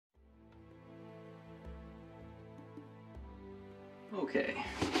Okay,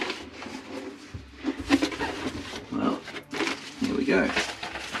 well, here we go.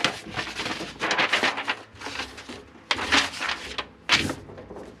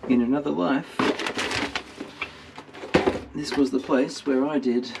 In another life, this was the place where I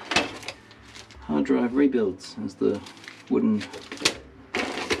did hard drive rebuilds as the wooden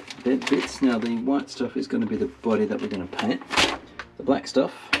bed bits. Now the white stuff is going to be the body that we're going to paint. The black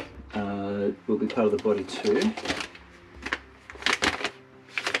stuff will be part of the body too.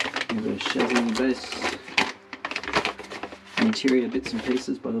 We've got a chassis base, interior bits and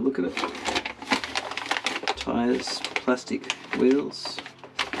pieces by the look of it, tyres, plastic wheels.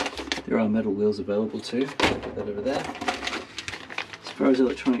 There are metal wheels available too. I'll put that over there. As far as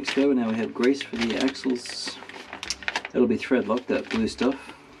electronics go, now we have grease for the axles. That'll be thread locked, that blue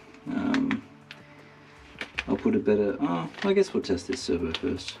stuff. I'll put a better, I guess we'll test this servo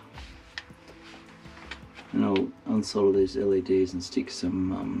first. And I'll unsolder these LEDs and stick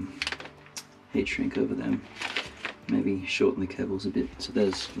some heat shrink over them. Maybe shorten the cables a bit. So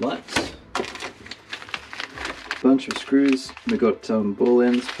there's lights. Bunch of screws. We've got ball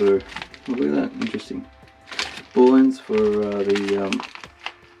ends for, oh, look at that, interesting. Ball ends for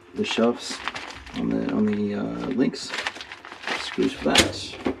the shafts on the links. Screws for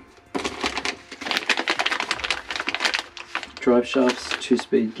that. Drive shafts,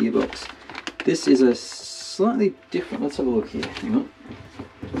 2-speed gearbox. This is a slightly different, let's have a look here, hang on.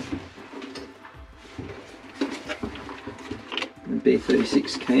 The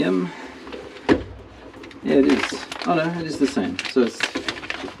B36KM. Yeah, it is. Oh no, it is the same. So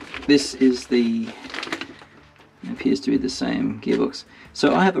this is the, it appears to be the same gearbox.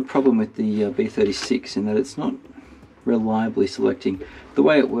 So I have a problem with the B36 in that it's not reliably selecting. The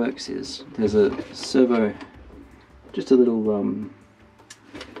way it works is there's a servo, just a little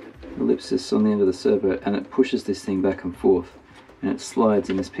ellipsis on the end of the servo, and it pushes this thing back and forth, and it slides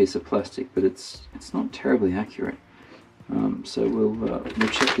in this piece of plastic, but it's not terribly accurate. So we'll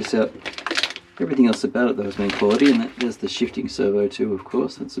check this out. Everything else about it though has been quality, and there's the shifting servo too, of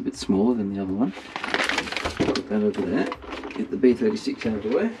course. That's a bit smaller than the other one. Put that over there. Get the B36 out of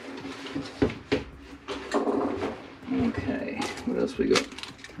the way. Okay, what else we got?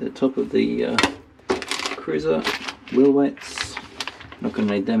 The top of the cruiser, wheel weights. Not going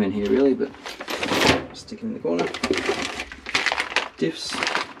to need them in here really, but stick them in the corner. Diffs,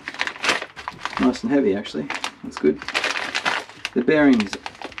 nice and heavy actually, that's good. The bearings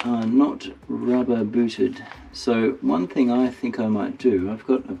are not rubber booted, so one thing I think I might do, I've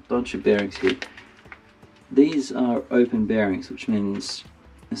got a bunch of bearings here. These are open bearings, which means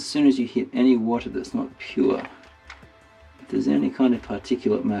as soon as you hit any water that's not pure, if there's any kind of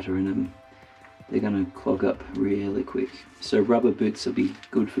particulate matter in them, they're going to clog up really quick. So rubber boots will be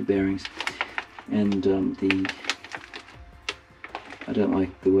good for bearings. And I don't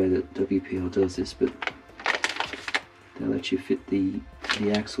like the way that WPL does this, but they let you fit the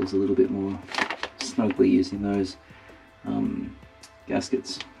axles a little bit more snugly using those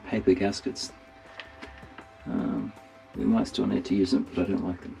gaskets, paper gaskets. We might still need to use them, but I don't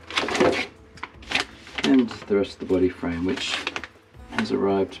like them. And the rest of the body frame, which has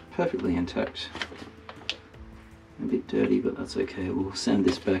arrived perfectly intact. A bit dirty, but that's okay. We'll sand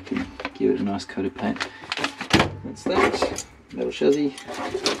this back and give it a nice coat of paint. That's that. Metal chassis.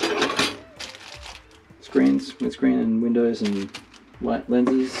 Screens, windscreen and windows and light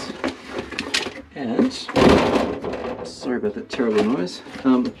lenses. And, sorry about that terrible noise. The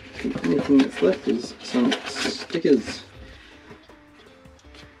only thing that's left is some stickers.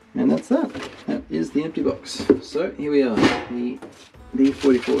 And that's that. That is the empty box. So here we are, the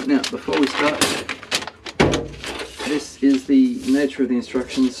B44. Now, before we start, this is the nature of the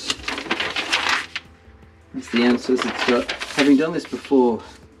instructions. That's the answers. It's having done this before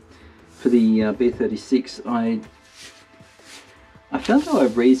for the B36, I found they were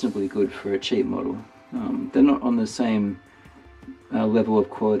reasonably good for a cheap model. They're not on the same level of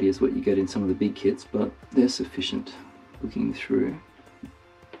quality as what you get in some of the big kits, but they're sufficient. Looking through,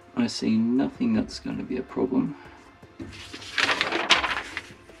 I see nothing that's going to be a problem.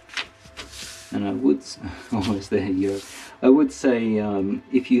 And I would, almost there you go. I would say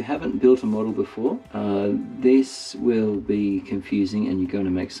if you haven't built a model before, this will be confusing and you're going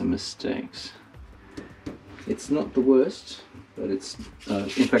to make some mistakes. It's not the worst, but it's,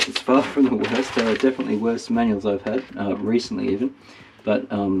 in fact it's far from the worst. There are definitely worse manuals I've had, recently even, but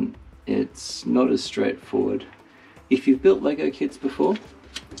it's not as straightforward. If you've built Lego kits before,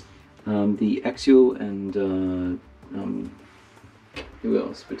 the Axial and who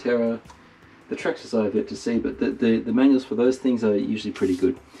else? Patera. The Traxxas I have yet to see, but the manuals for those things are usually pretty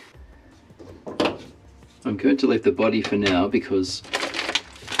good. I'm going to leave the body for now because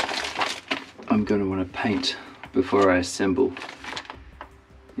I'm going to want to paint before I assemble.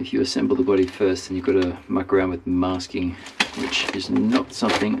 If you assemble the body first, then you've got to muck around with masking, which is not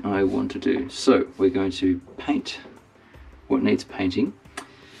something I want to do. So we're going to paint what needs painting.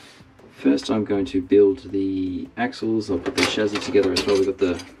 First I'm going to build the axles. I'll put the chassis together as well. We've got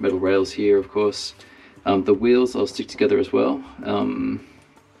the metal rails here, of course. The wheels I'll stick together as well.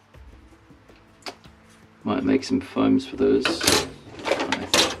 Might make some foams for those. I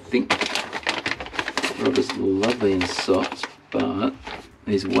think rubber's lovely and soft, but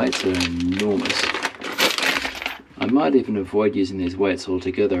these weights are enormous. I might even avoid using these weights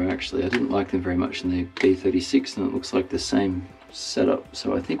altogether actually. I didn't like them very much in the B36 and it looks like the same setup.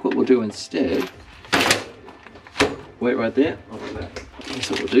 So I think what we'll do instead, wait right there, I'll be back.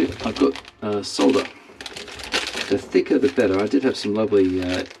 That's what we'll do. I've got solder. The thicker the better. I did have some lovely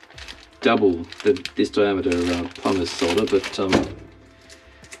double this diameter plumber's solder, but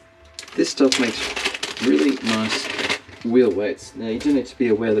this stuff makes really nice wheel weights. Now you do need to be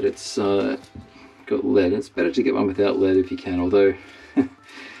aware that it's got lead. It's better to get one without lead if you can, although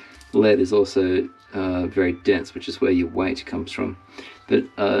lead is also very dense, which is where your weight comes from. But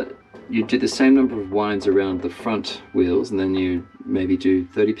you do the same number of winds around the front wheels, and then you maybe do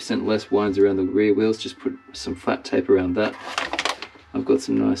 30% less winds around the rear wheels. Just put some flat tape around that. I've got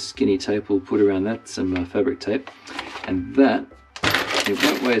some nice skinny tape we'll put around that, some fabric tape, and that, it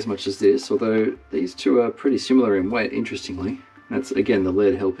won't weigh as much as this, although these two are pretty similar in weight, interestingly. That's again the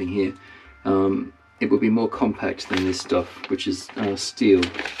lead helping here. It will be more compact than this stuff, which is steel,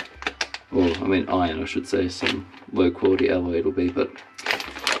 or I mean iron I should say, some low quality alloy it'll be, but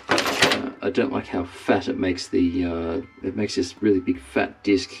I don't like how fat it makes the, it makes this really big fat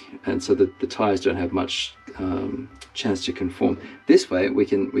disc, and so that the tyres don't have much chance to conform. This way we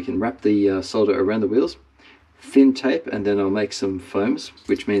can wrap the solder around the wheels, thin tape, and then I'll make some foams,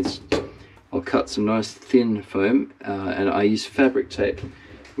 which means I'll cut some nice thin foam, and I use fabric tape,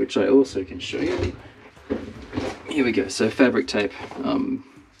 which I also can show you. Here we go. So fabric tape,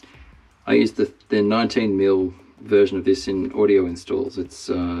 I use the 19mm version of this in audio installs. It's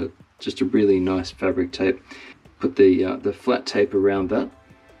just a really nice fabric tape. Put the flat tape around that.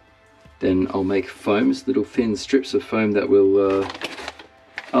 Then I'll make foams, little thin strips of foam that will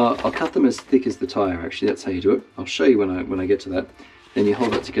I'll cut them as thick as the tyre, actually. That's how you do it. I'll show you when I get to that. Then you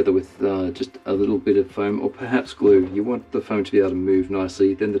hold it together with just a little bit of foam, or perhaps glue. You want the foam to be able to move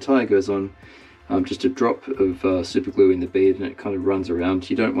nicely. Then the tyre goes on, just a drop of super glue in the bead, and it kind of runs around.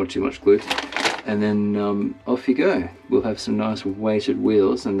 You don't want too much glue. And then off you go. We'll have some nice weighted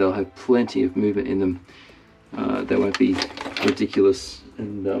wheels, and they'll have plenty of movement in them. They won't be ridiculous,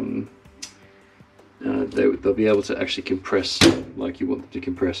 and they'll be able to actually compress like you want them to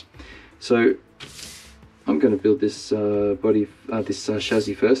compress. So I'm going to build this body, this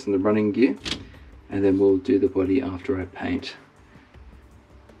chassis first, and the running gear, and then we'll do the body after I paint.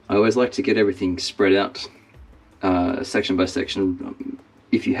 I always like to get everything spread out section by section.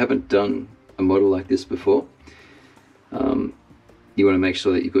 If you haven't done a model like this before, you want to make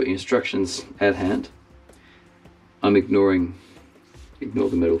sure that you've got your instructions at hand. I'm ignore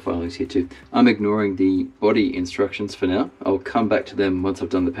the metal filings here too. I'm ignoring the body instructions for now. I'll come back to them once I've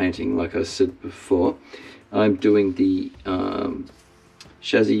done the painting, like I said before. I'm doing the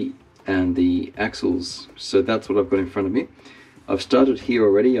chassis and the axles, so that's what I've got in front of me. I've started here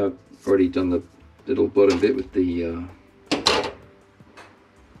already. I've already done the little bottom bit with the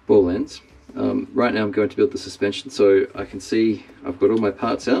ball ends. Right now I'm going to build the suspension, so I can see I've got all my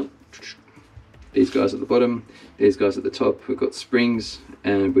parts out. These guys at the bottom, these guys at the top. We've got springs,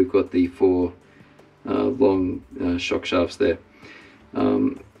 and we've got the 4 long shock shafts there.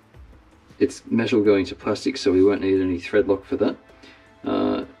 It's metal going to plastic, so we won't need any thread lock for that.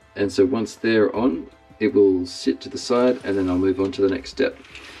 And so once they're on, it will sit to the side, and then I'll move on to the next step.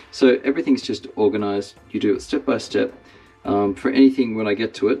 So everything's just organized. You do it step by step. For anything when I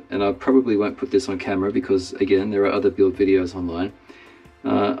get to it, and I probably won't put this on camera because again there are other build videos online,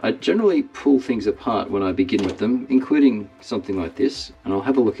 I generally pull things apart when I begin with them, including something like this, and I'll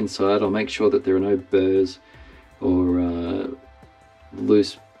have a look inside. I'll make sure that there are no burrs or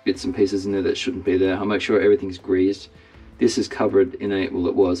loose bits and pieces in there that shouldn't be there. I'll make sure everything's greased. This is covered in a,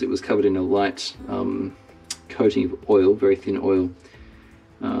 well, it was covered in a light coating of oil, very thin oil.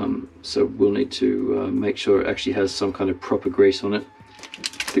 So we'll need to make sure it actually has some kind of proper grease on it.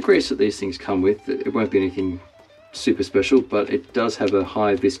 The grease that these things come with, it won't be anything super special, but it does have a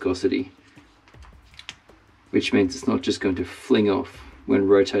high viscosity, which means it's not just going to fling off when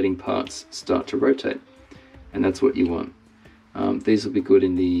rotating parts start to rotate, and that's what you want. These will be good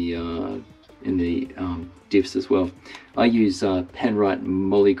in the diffs as well. I use Penrite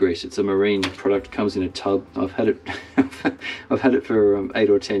Molly Grease. It's a marine product, comes in a tub. I've had it I've had it for 8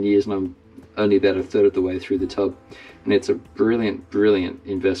 or 10 years, and I'm only about a third of the way through the tub, and it's a brilliant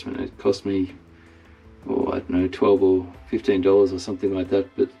investment. It cost me, oh, I don't know, $12 or $15 or something like that.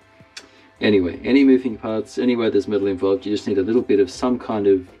 But anyway, any moving parts, anywhere there's metal involved, you just need a little bit of some kind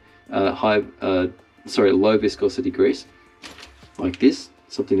of low viscosity grease, like this,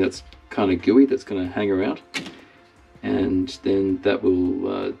 something that's kind of gooey, that's going to hang around, and then that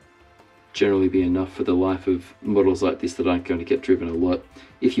will generally be enough for the life of models like this that aren't going to get driven a lot.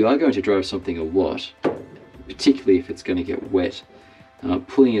 If you are going to drive something a lot, particularly if it's going to get wet,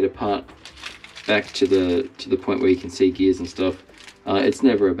 pulling it apart back to the point where you can see gears and stuff, it's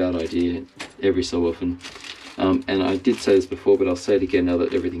never a bad idea every so often. And I did say this before, but I'll say it again now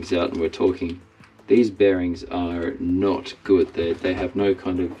that everything's out and we're talking. These bearings are not good. They have no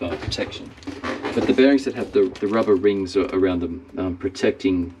kind of protection. But the bearings that have the rubber rings around them,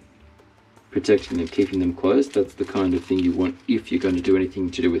 protecting them, keeping them closed, that's the kind of thing you want if you're going to do anything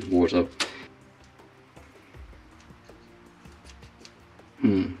to do with water.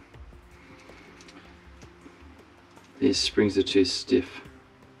 These springs are too stiff.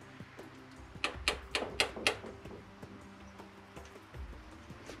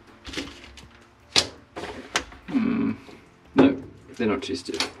 No, they're not too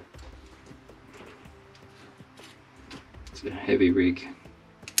stiff. It's a heavy rig.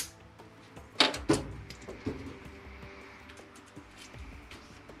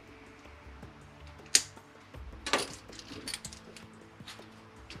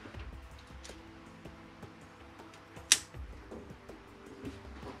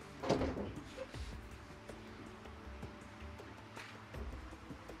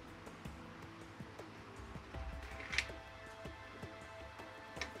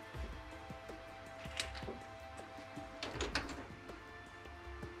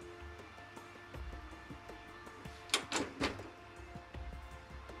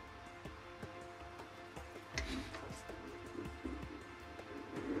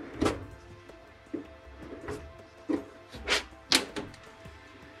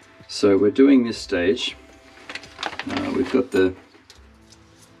 So we're doing this stage. We've got the,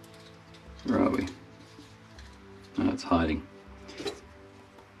 where are we? Oh, it's hiding.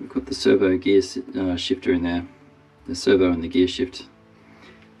 We've got the servo gear shifter in there, the servo and the gear shift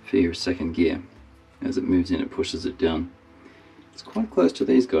for your second gear. As it moves in, it pushes it down. It's quite close to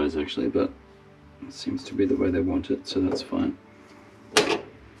these guys actually, but it seems to be the way they want it, so that's fine.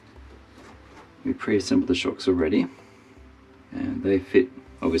 We pre-assembled the shocks already, and they fit.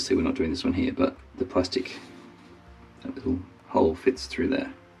 Obviously we're not doing this one here, but the plastic, that little hole fits through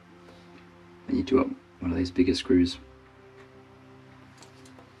there. And you do up one of these bigger screws,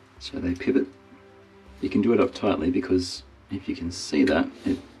 so they pivot. You can do it up tightly because if you can see that,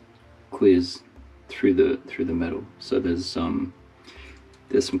 it clears through the metal. So there's some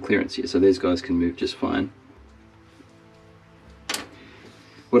clearance here, so these guys can move just fine.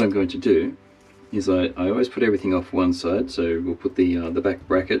 What I'm going to do is I always put everything off one side, so we'll put the back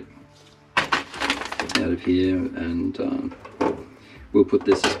bracket out of here, and we'll put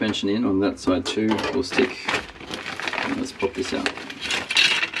the suspension in on that side too. We'll stick, and let's pop this out.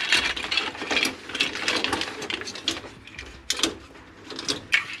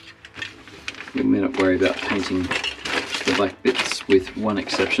 We may not worry about painting the black bits, with one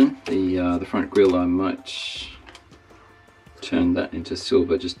exception. The front grille, I might turn that into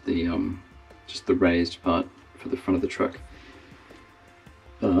silver, just the raised part for the front of the truck.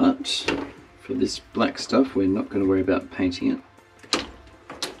 But for this black stuff, we're not going to worry about painting it.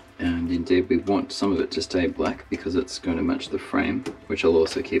 And indeed, we want some of it to stay black because it's going to match the frame, which I'll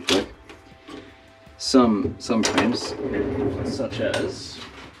also keep black. Some frames, such as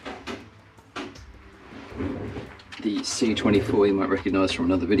the C44 you might recognise from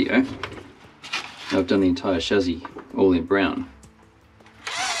another video. I've done the entire chassis all in brown.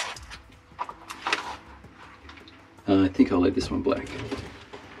 I think I'll leave this one black.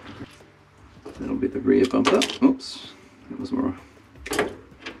 That'll be the rear bumper. Oops, that was more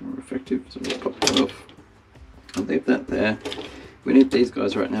effective, so we'll pop that off. I'll leave that there. We need these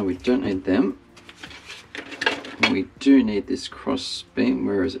guys right now, we don't need them. We do need this cross beam.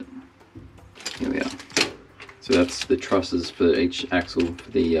 Where is it? Here we are. So that's the trusses for each axle.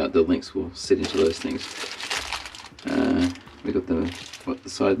 For the links will sit into those things. We got the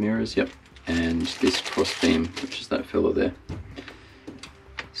side mirrors, yep, and this cross beam, which is that fella there.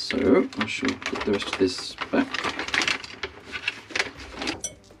 So I shall put the rest of this back.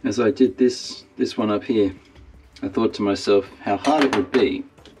 As I did this one up here, I thought to myself how hard it would be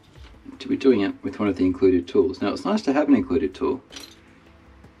to be doing it with one of the included tools. Now it's nice to have an included tool,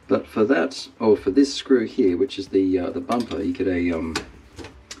 but for that, or for this screw here, which is the bumper, you get a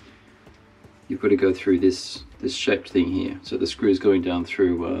you've got to go through this shaped thing here. So the screw is going down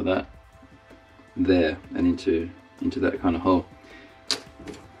through that there and into that kind of hole.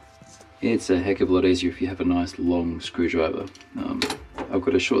 It's a heck of a lot easier if you have a nice long screwdriver. I've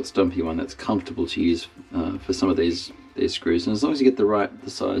got a short stumpy one that's comfortable to use for some of these screws, and as long as you get the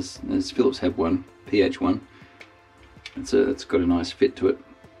size, there's Phillips Head one, PH1. It's got a nice fit to it.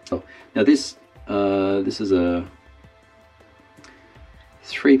 Oh, now this is a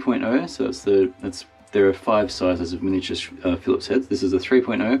 3.0, so there are 5 sizes of miniature Phillips heads. This is a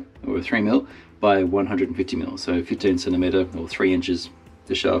 3.0 or a 3mm by 150 mm, so 15 centimeter or 3 inches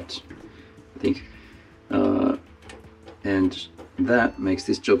the shaft, I think. And that makes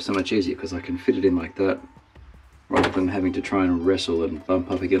this job so much easier because I can fit it in like that rather than having to try and wrestle and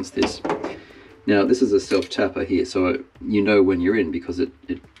bump up against this. Now this is a self-tapper here, so you know when you're in because it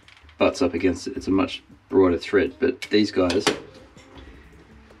butts up against it. It's a much broader thread, but these guys,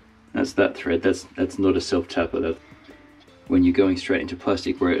 that's that thread, that's not a self-tapper. That when you're going straight into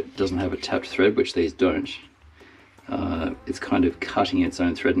plastic where it doesn't have a tapped thread, which these don't, it's kind of cutting its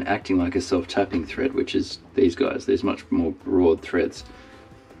own thread and acting like a self-tapping thread, which is these guys. There's much more broad threads.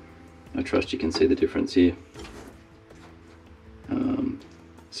 I trust you can see the difference here.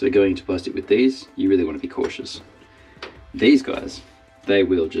 So going into plastic with these, you really want to be cautious. These guys, they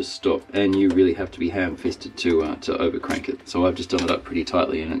will just stop, and you really have to be ham-fisted to over crank it. So I've just done it up pretty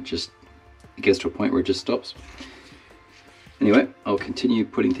tightly, and it gets to a point where it just stops. Anyway, I'll continue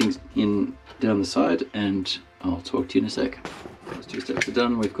putting things in down the side, and I'll talk to you in a sec. Those 2 steps are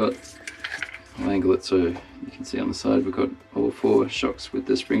done. I'll angle it so you can see on the side, we've got all 4 shocks with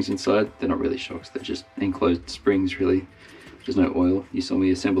the springs inside. They're not really shocks, they're just enclosed springs really. There's no oil. You saw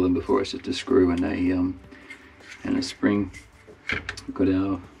me assemble them before. It's just a screw and a spring. We've got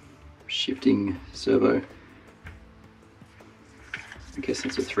our shifting servo. I guess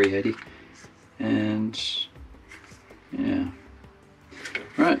that's a 380. And yeah.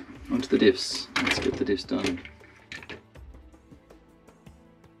 Right, onto the diffs. Let's get the diffs done.